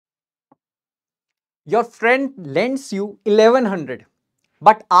Your friend lends you 1100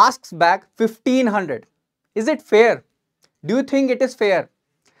 but asks back 1500. Is it fair? Do you think it is fair?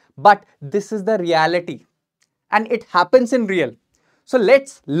 But this is the reality and it happens in real. So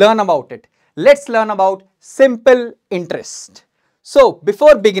let's learn about it. Let's learn about simple interest. So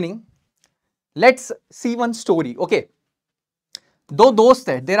before beginning, let's see one story. Okay, दो दोस्त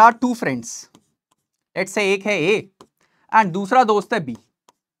है, there are two friends. Let's say एक है A and दूसरा दोस्त है B.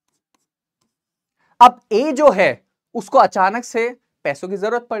 अब A जो है उसको अचानक से पैसों की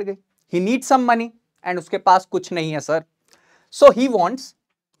जरूरत पड़ गई. He needs some money and उसके पास कुछ नहीं है sir. So he wants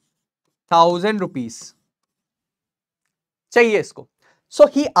 1000 rupees. चाहिए इसको. So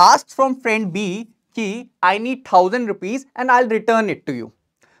he asked from friend B कि I need 1000 rupees and I'll return it to you.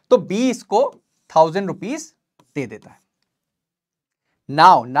 तो B इसको 1000 rupees दे देता है.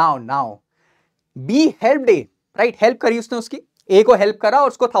 Now B helped A, right? Help करी उसने उसकी. A को हेल्प करा और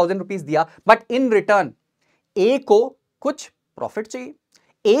उसको 1000 रुपीज दिया. बट इन रिटर्न A को कुछ प्रॉफिट चाहिए.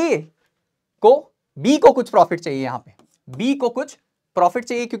 A को B को कुछ प्रॉफिट चाहिए. यहां पे B को कुछ प्रॉफिट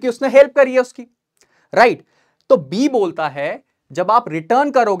चाहिए क्योंकि उसने हेल्प करी है उसकी, राइट? तो B बोलता है जब आप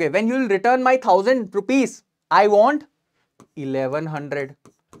रिटर्न करोगे, when you will return my 1000 rupees, I want 1100.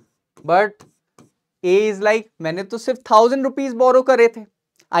 But A is like मैंने तो सिर्फ 1000 रुपीज बोरो करे थे.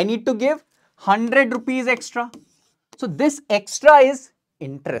 I need to give 100 rupees extra. So this extra is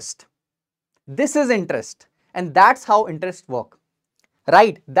interest. This is interest. And that's how interest work.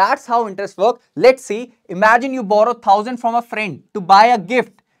 Right? That's how interest work. Let's see. Imagine you borrow 1000 from a friend to buy a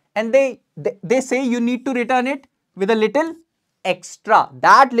gift. And they say you need to return it with a little extra.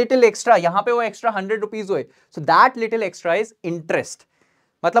 That little extra. यहाँ पे वो extra 100 rupees हुए. So that little extra is interest.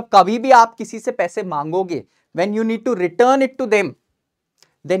 मतलब कभी भी आप किसी से पैसे मांगोगे, when you need to return it to them,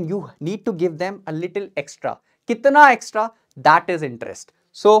 then you need to give them a little extra. कितना extra? That is interest.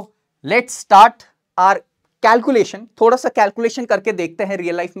 So let's start our calculation. थोड़ा सा calculation करके देखते हैं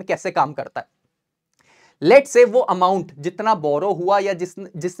रियल लाइफ में कैसे काम करता है. Let's say वो amount जितना borrow हुआ या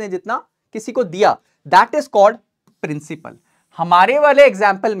जिसने जितना किसी को दिया, that is called principal. हमारे वाले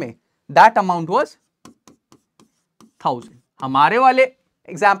एग्जाम्पल में that amount was 1000. हमारे वाले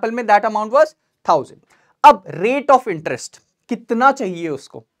एग्जाम्पल में that amount was 1000. अब rate of interest कितना चाहिए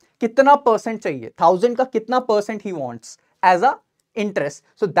उसको, कितना परसेंट चाहिए, 1000 का कितना percent he wants as a interest.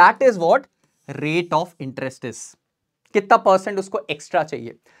 So that is what rate of interest is. कितना परसेंट उसको एक्स्ट्रा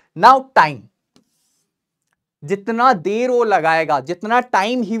चाहिए. नाउ टाइम, जितना देर वो लगाएगा, जितना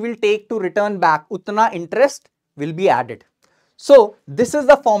time he will take to return back, उतना interest will be added. So this is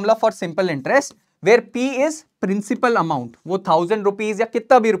the formula for simple interest where P is principal amount, वो 1000 rupees या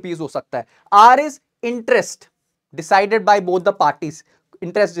कितना भी रुपीज हो सकता है. R is interest decided by both the parties,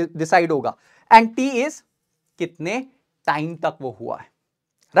 interest decide होगा. And T is कितने time तक वो हुआ है,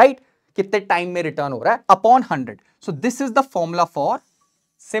 राइट? कितने टाइम में रिटर्न हो रहा है upon 100. So this is the formula for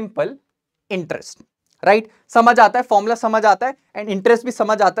simple interest, right? समझ आता है, फॉर्मूला समझ आता है एंड इंटरेस्ट भी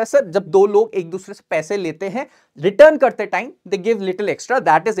समझ आता है. सर जब दो लोग एक दूसरे से पैसे लेते हैं, रिटर्न करते time they give little extra,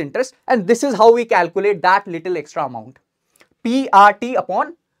 that is interest. And this is how we calculate that little extra amount. PRT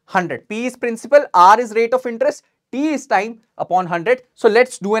upon 100. P is principal, R is rate of interest, T is time upon 100. So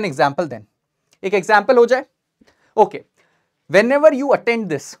let's do an example then. एक example हो जाए. Okay. Whenever you attend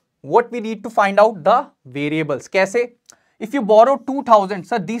this, what we need to find out the variables. कैसे? If you borrow 2000,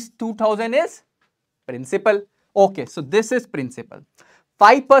 sir, this 2000 is principal. Okay, so this is principal.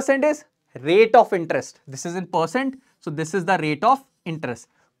 5% is rate of interest. This is in percent. So this is the rate of interest.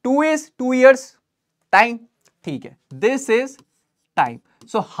 2 is 2 years time. ठीक है. This is time.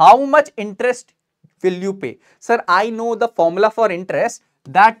 So how much interest will you pay? Sir, I know the formula for interest.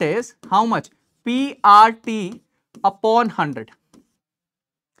 That is how much? PRT upon 100.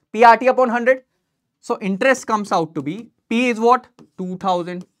 PRT upon 100. So interest comes out to be, P is what?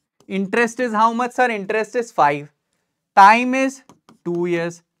 2000. Interest is how much, sir? Interest is 5. Time is 2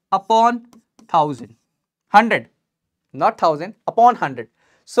 years upon 1000. 100. Not 1000, upon 100.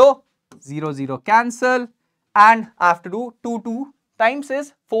 So 0, 0 cancel. And I have to do 2 times is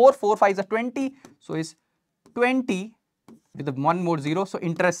 4, 4 5 is 20, so is 20 with one more 0, so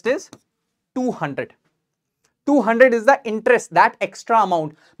interest is 200. 200 is the interest, that extra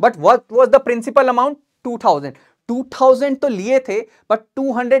amount. But what was the principal amount? 2000. 2000 तो लिए थे, but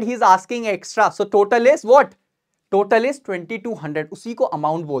 200 he is asking extra, so total is what? Total is 2200. उसी को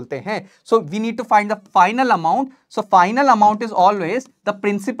amount बोलते हैं. So we need to find the final amount. So final amount is always the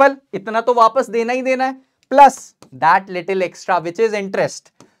principal, इतना तो वापस देना ही देना है, plus that little extra which is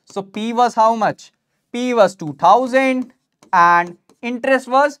interest. So P was how much? P was 2000 and interest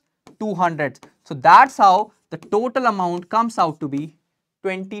was 200. So that's how the total amount comes out to be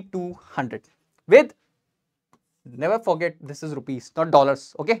 2200. with, never forget, this is rupees, not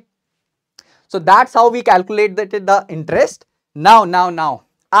dollars. Okay. So that's how we calculate the interest. Now,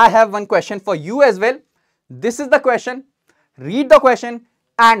 I have one question for you as well. This is the question. Read the question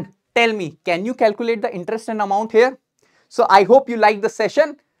and tell me, can you calculate the interest and amount here? So I hope you like the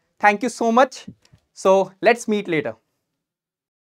session. Thank you so much. So let's meet later.